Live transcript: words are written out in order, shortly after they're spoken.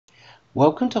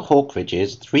Welcome to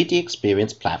Hawkridge's 3D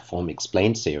Experience Platform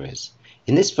Explained series.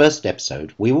 In this first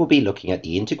episode, we will be looking at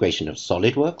the integration of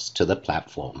SolidWorks to the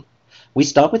platform. We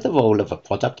start with the role of a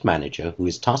product manager who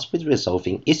is tasked with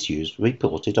resolving issues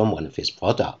reported on one of his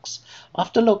products.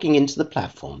 After logging into the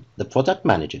platform, the product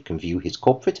manager can view his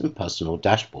corporate and personal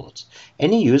dashboards.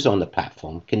 Any user on the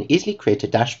platform can easily create a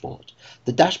dashboard.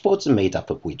 The dashboards are made up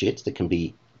of widgets that can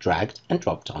be dragged and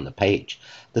dropped on the page.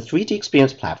 The 3D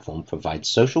Experience platform provides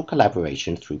social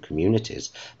collaboration through communities.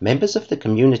 Members of the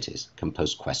communities can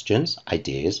post questions,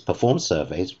 ideas, perform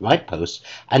surveys, write posts,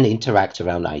 and interact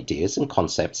around ideas and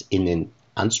concepts in an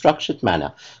unstructured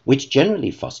manner, which generally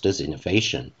fosters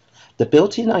innovation. The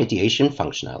built-in ideation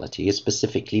functionality is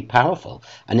specifically powerful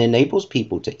and enables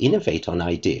people to innovate on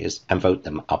ideas and vote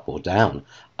them up or down.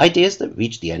 Ideas that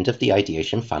reach the end of the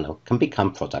ideation funnel can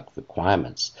become product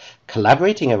requirements.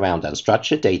 Collaborating around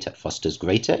unstructured data fosters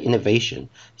greater innovation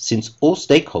since all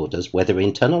stakeholders, whether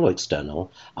internal or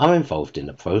external, are involved in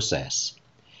the process.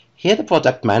 Here the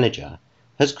product manager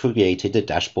has created a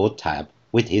dashboard tab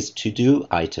with his to-do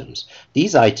items.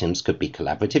 These items could be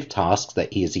collaborative tasks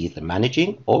that he is either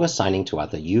managing or assigning to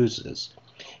other users,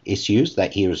 issues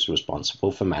that he is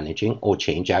responsible for managing, or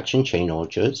change action chain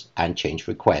orders and change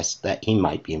requests that he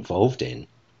might be involved in.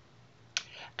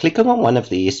 Clicking on one of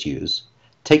the issues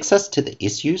takes us to the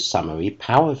Issue Summary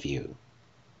Power View.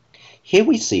 Here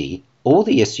we see all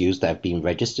the issues that have been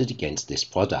registered against this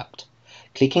product.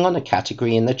 Clicking on a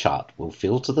category in the chart will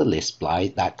filter the list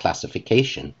by that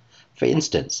classification. For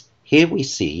instance, here we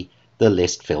see the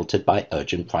list filtered by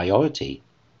urgent priority.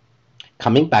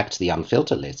 Coming back to the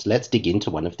unfiltered list, let's dig into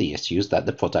one of the issues that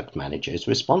the product manager is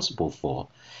responsible for.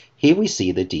 Here we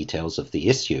see the details of the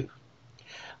issue.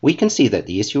 We can see that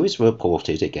the issue is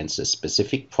reported against a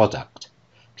specific product.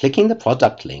 Clicking the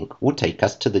product link will take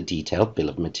us to the detailed bill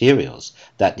of materials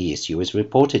that the issue is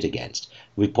reported against.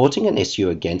 Reporting an issue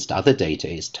against other data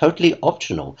is totally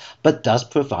optional, but does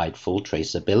provide full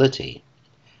traceability.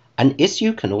 An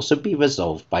issue can also be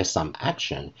resolved by some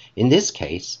action, in this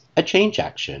case, a change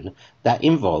action that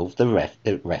involved the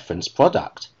reference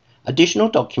product. Additional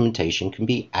documentation can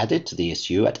be added to the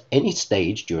issue at any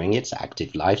stage during its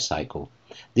active lifecycle.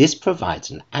 This provides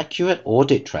an accurate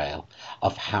audit trail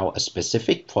of how a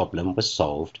specific problem was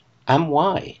solved and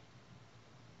why.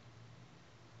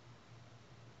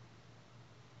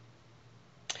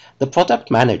 The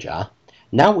product manager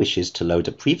now wishes to load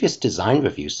a previous design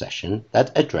review session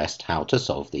that addressed how to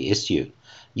solve the issue.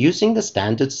 Using the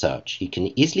standard search, he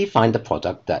can easily find the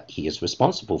product that he is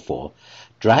responsible for.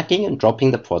 Dragging and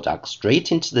dropping the product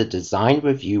straight into the design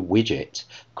review widget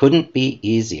couldn't be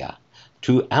easier.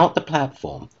 Throughout the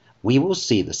platform, we will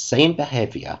see the same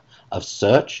behavior of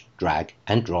search, drag,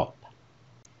 and drop.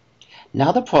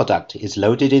 Now the product is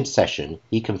loaded in session,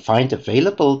 he can find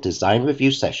available design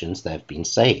review sessions that have been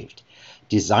saved.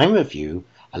 Design review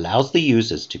allows the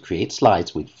users to create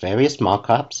slides with various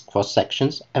markups,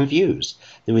 cross-sections, and views.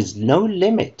 There is no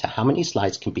limit to how many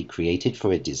slides can be created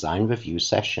for a design review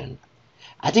session.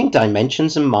 Adding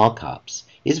dimensions and markups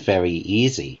is very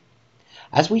easy.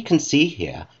 As we can see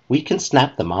here, we can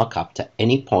snap the markup to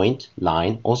any point,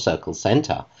 line, or circle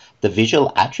center. The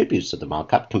visual attributes of the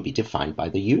markup can be defined by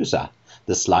the user.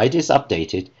 The slide is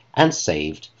updated and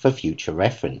saved for future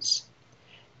reference.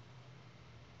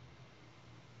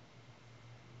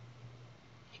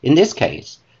 In this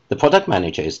case, the product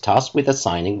manager is tasked with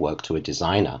assigning work to a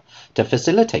designer. To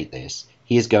facilitate this,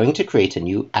 he is going to create a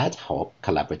new ad hoc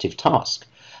collaborative task.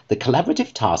 The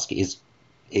collaborative task is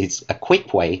a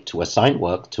quick way to assign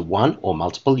work to one or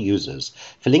multiple users.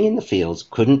 Filling in the fields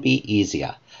couldn't be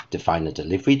easier. Define a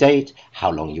delivery date,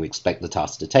 how long you expect the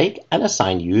task to take, and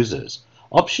assign users.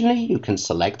 Optionally, you can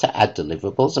select to add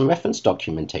deliverables and reference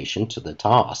documentation to the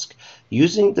task.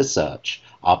 Using the search,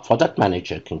 our product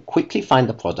manager can quickly find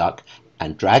the product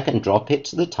and drag and drop it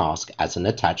to the task as an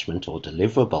attachment or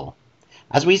deliverable.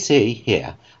 As we see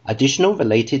here, additional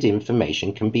related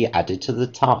information can be added to the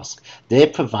task. They're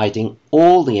providing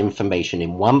all the information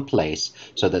in one place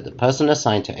so that the person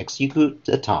assigned to execute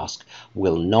the task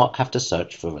will not have to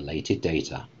search for related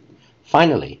data.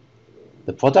 Finally,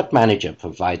 the product manager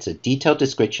provides a detailed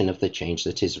description of the change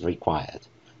that is required.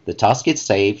 The task is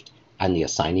saved and the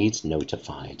assignee is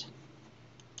notified.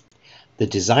 The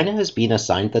designer has been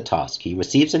assigned the task. He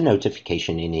receives a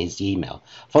notification in his email.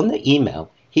 From the email,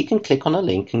 he can click on a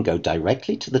link and go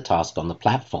directly to the task on the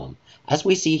platform. As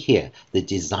we see here, the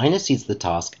designer sees the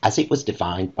task as it was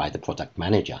defined by the product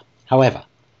manager. However,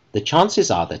 the chances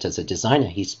are that as a designer,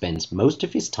 he spends most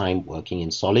of his time working in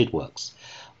SolidWorks.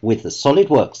 With the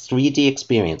SolidWorks 3D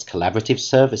Experience collaborative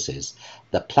services,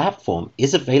 The platform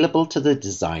is available to the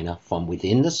designer from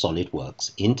within the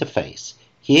SolidWorks interface.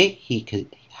 Here he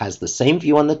has the same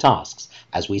view on the tasks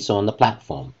as we saw on the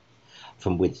platform.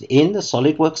 From within the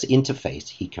SolidWorks interface,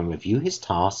 he can review his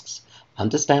tasks,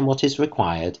 understand what is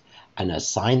required, and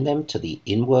assign them to the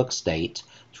in-work state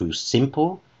through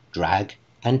simple drag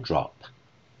and drop.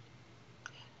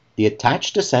 The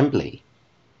attached assembly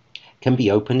can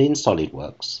be opened in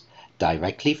SolidWorks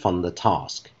directly from the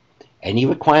task. Any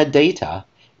required data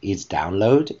is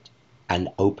downloaded and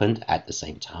opened at the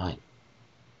same time.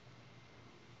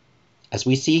 As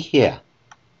we see here,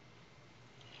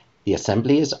 the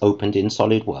assembly is opened in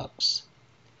SolidWorks.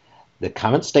 The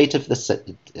current state of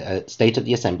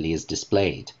the assembly is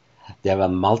displayed. There are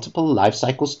multiple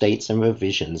lifecycle states and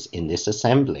revisions in this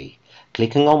assembly.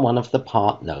 Clicking on one of the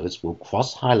part nodes will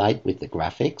cross-highlight with the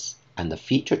graphics and the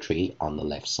feature tree on the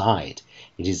left side.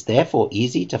 It is therefore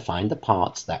easy to find the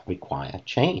parts that require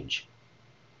change.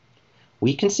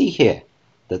 We can see here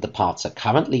that the parts are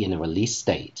currently in a release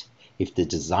state. If the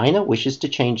designer wishes to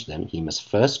change them, he must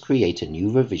first create a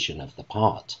new revision of the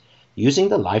part. Using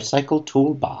the lifecycle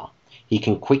toolbar, he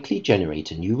can quickly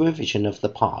generate a new revision of the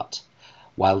part.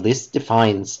 While this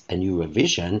defines a new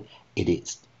revision,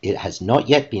 it has not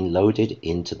yet been loaded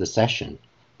into the session.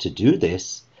 To do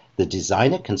this, the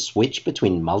designer can switch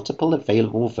between multiple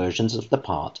available versions of the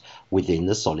part within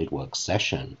the SolidWorks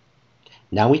session.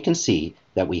 Now we can see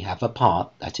that we have a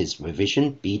part that is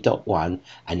revision B.1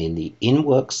 and in the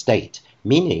in-work state,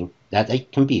 meaning that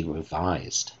it can be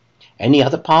revised. Any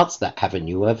other parts that have a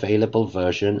new available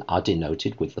version are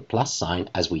denoted with the plus sign,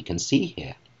 as we can see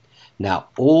here. Now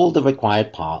all the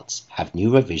required parts have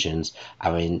new revisions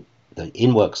are in the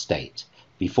in-work state.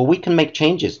 Before we can make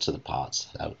changes to the parts,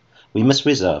 though, we must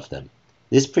reserve them.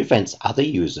 This prevents other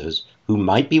users who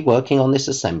might be working on this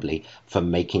assembly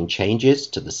from making changes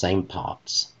to the same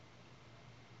parts.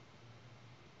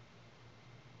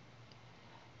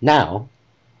 Now,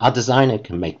 our designer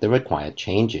can make the required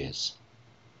changes.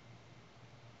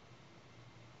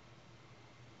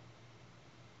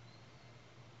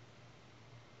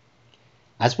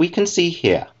 As we can see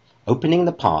here, opening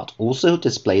the part also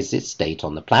displays its state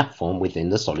on the platform within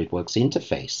the SolidWorks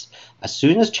interface. As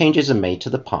soon as changes are made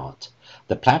to the part,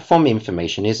 the platform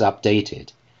information is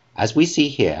updated. As we see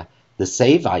here, the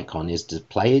save icon is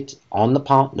displayed on the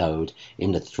part node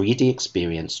in the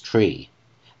 3DEXPERIENCE tree.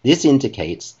 This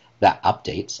indicates that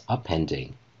updates are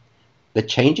pending. The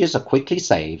changes are quickly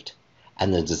saved,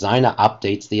 and the designer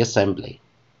updates the assembly.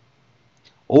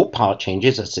 All part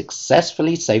changes are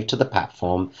successfully saved to the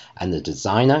platform, and the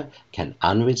designer can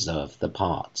unreserve the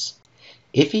parts.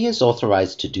 If he is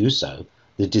authorized to do so,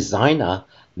 the designer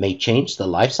may change the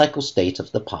lifecycle state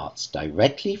of the parts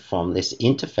directly from this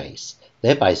interface,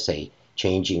 thereby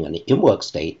changing an in-work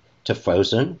state to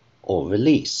frozen or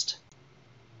released.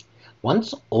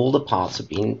 Once all the parts have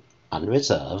been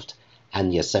unreserved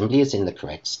and the assembly is in the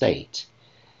correct state,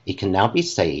 it can now be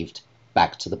saved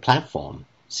back to the platform.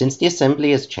 Since the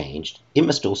assembly has changed, it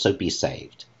must also be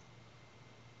saved.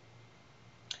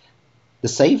 The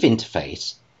Save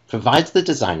interface provides the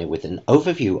designer with an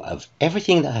overview of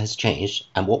everything that has changed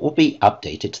and what will be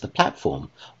updated to the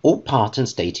platform. All part and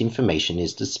state information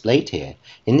is displayed here.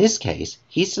 In this case,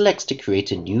 he selects to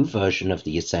create a new version of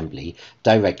the assembly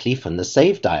directly from the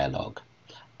Save dialog.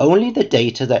 Only the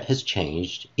data that has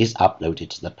changed is uploaded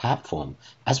to the platform,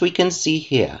 as we can see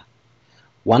here.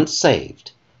 Once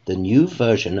saved, the new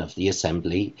version of the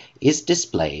assembly is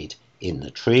displayed in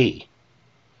the tree.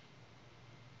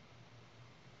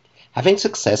 Having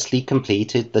successfully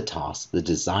completed the task, the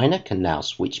designer can now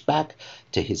switch back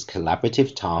to his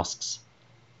collaborative tasks,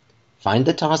 find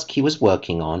the task he was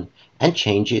working on, and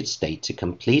change its state to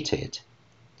completed.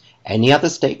 Any other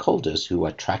stakeholders who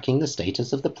are tracking the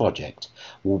status of the project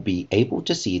will be able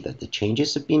to see that the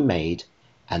changes have been made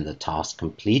and the task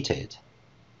completed.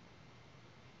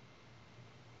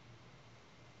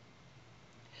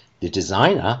 The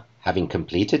designer, having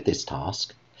completed this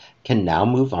task, can now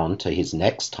move on to his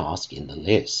next task in the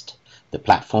list. The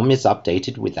platform is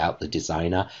updated without the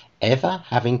designer ever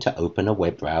having to open a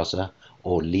web browser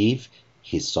or leave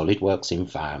his SolidWorks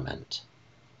environment.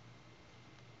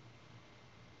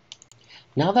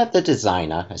 Now that the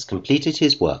designer has completed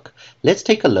his work, let's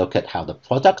take a look at how the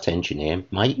product engineer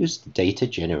might use the data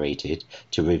generated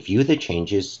to review the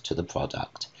changes to the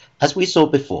product. As we saw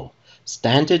before,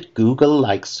 standard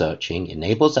Google-like searching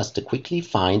enables us to quickly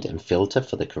find and filter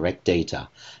for the correct data.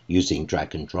 Using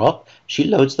drag and drop, she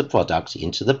loads the product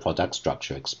into the Product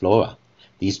Structure Explorer.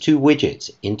 These two widgets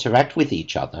interact with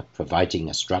each other, providing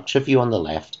a structure view on the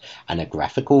left and a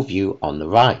graphical view on the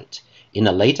right. In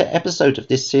a later episode of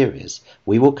this series,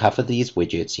 we will cover these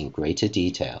widgets in greater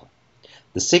detail.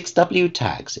 The 6W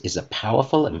tags is a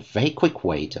powerful and very quick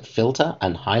way to filter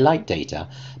and highlight data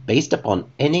based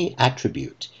upon any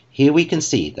attribute. Here we can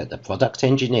see that the product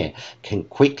engineer can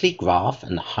quickly graph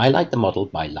and highlight the model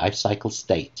by lifecycle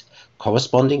state.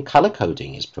 Corresponding color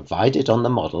coding is provided on the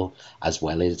model as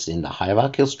well as in the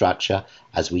hierarchical structure,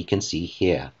 as we can see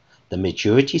here. The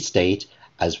maturity state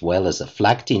as well as a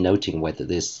flag denoting whether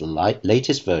this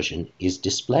latest version is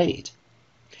displayed.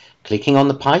 Clicking on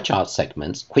the pie chart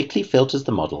segments quickly filters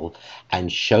the model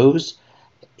and shows,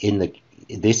 in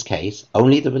this case,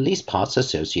 only the release parts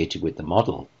associated with the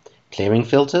model. Clearing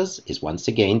filters is once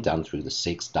again done through the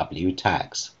 6W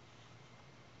tags.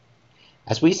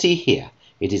 As we see here,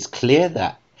 it is clear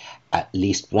that at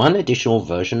least one additional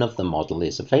version of the model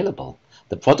is available.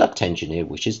 The product engineer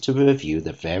wishes to review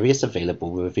the various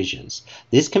available revisions.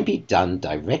 This can be done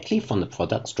directly from the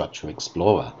Product Structure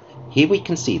Explorer. Here we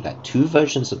can see that 2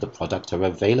 versions of the product are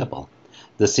available.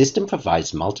 The system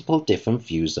provides multiple different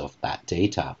views of that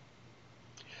data.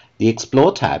 The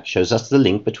Explore tab shows us the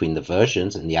link between the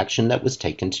versions and the action that was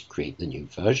taken to create the new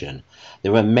version.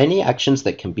 There are many actions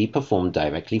that can be performed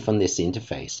directly from this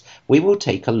interface. We will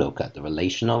take a look at the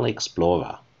Relational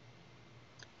Explorer.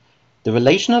 The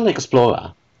Relational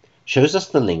Explorer shows us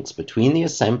the links between the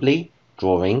assembly,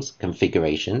 drawings,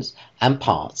 configurations, and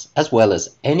parts, as well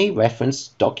as any reference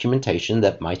documentation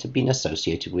that might have been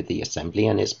associated with the assembly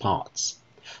and its parts.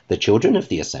 The children of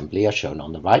the assembly are shown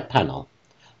on the right panel.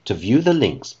 To view the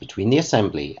links between the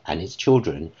assembly and its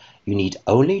children, you need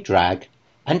only drag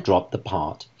and drop the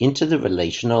part into the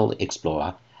Relational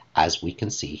Explorer, as we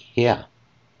can see here.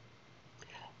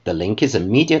 The link is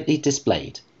immediately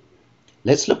displayed.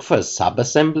 Let's look for a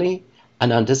subassembly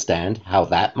and understand how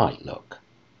that might look.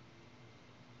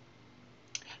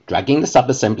 Dragging the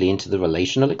subassembly into the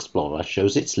Relational Explorer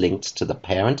shows its links to the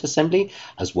parent assembly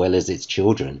as well as its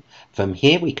children. From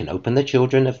here we can open the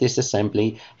children of this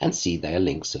assembly and see their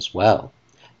links as well.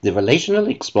 The Relational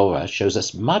Explorer shows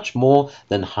us much more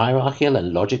than hierarchical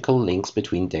and logical links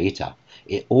between data.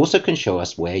 It also can show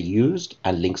us where used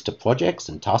and links to projects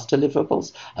and task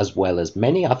deliverables, as well as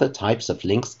many other types of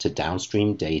links to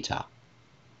downstream data.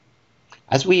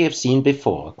 As we have seen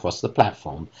before across the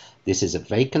platform, this is a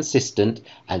very consistent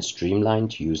and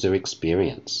streamlined user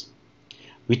experience.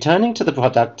 Returning to the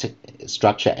product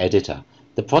structure editor,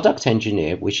 the product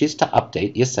engineer wishes to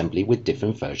update the assembly with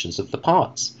different versions of the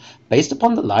parts. Based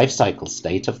upon the lifecycle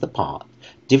state of the part,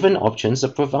 different options are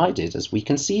provided, as we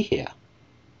can see here.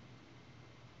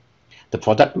 The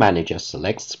product manager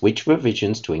selects which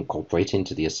revisions to incorporate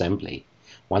into the assembly.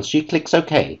 Once she clicks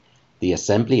OK, the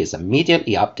assembly is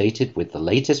immediately updated with the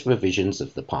latest revisions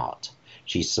of the part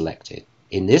she's selected.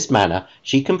 In this manner,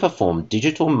 she can perform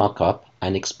digital mock-up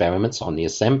and experiments on the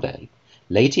assembly.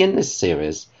 Later in this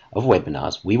series of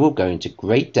webinars, we will go into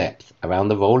great depth around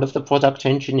the role of the product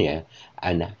engineer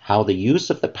and how the use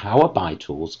of the Power BI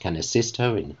tools can assist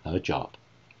her in her job.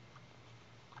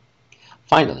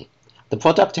 Finally, the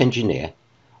product engineer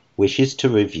wishes to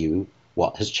review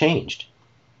what has changed.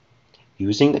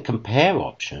 Using the Compare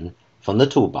option from the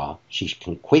toolbar, she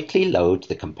can quickly load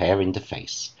the Compare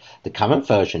interface. The current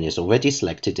version is already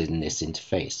selected in this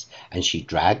interface, and she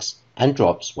drags and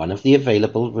drops one of the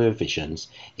available revisions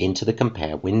into the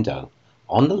Compare window.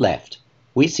 On the left,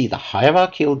 we see the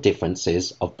hierarchical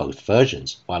differences of both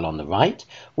versions, while on the right,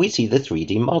 we see the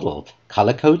 3D model,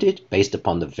 color-coded based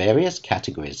upon the various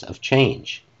categories of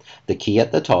change. The key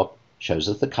at the top shows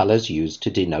us the colors used to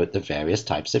denote the various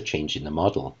types of change in the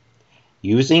model.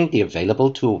 Using the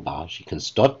available toolbar, she can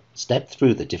step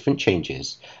through the different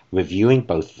changes, reviewing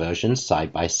both versions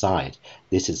side by side.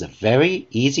 This is a very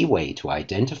easy way to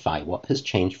identify what has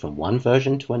changed from one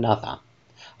version to another.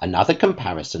 Another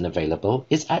comparison available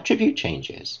is attribute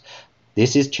changes.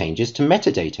 This is changes to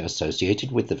metadata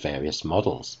associated with the various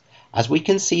models. As we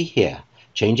can see here,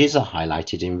 changes are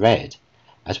highlighted in red.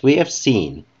 As we have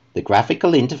seen, the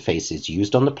graphical interfaces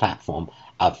used on the platform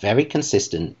are very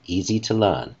consistent, easy to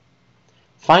learn.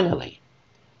 Finally,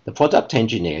 the product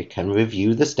engineer can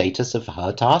review the status of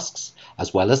her tasks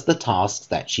as well as the tasks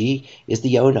that she is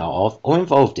the owner of or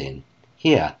involved in.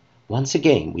 Here, once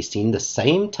again, we've seen the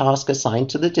same task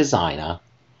assigned to the designer.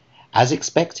 As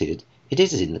expected, it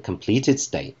is in the completed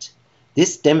state.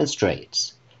 This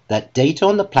demonstrates that data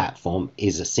on the platform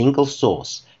is a single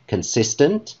source,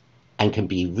 consistent, and can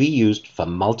be reused for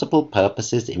multiple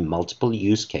purposes in multiple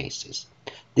use cases.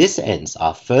 This ends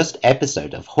our first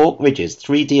episode of Hawk Ridge's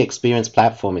 3D Experience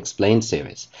Platform Explained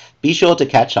series. Be sure to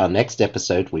catch our next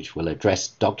episode, which will address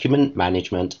document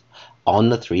management on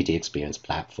the 3D Experience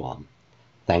platform.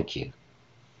 Thank you.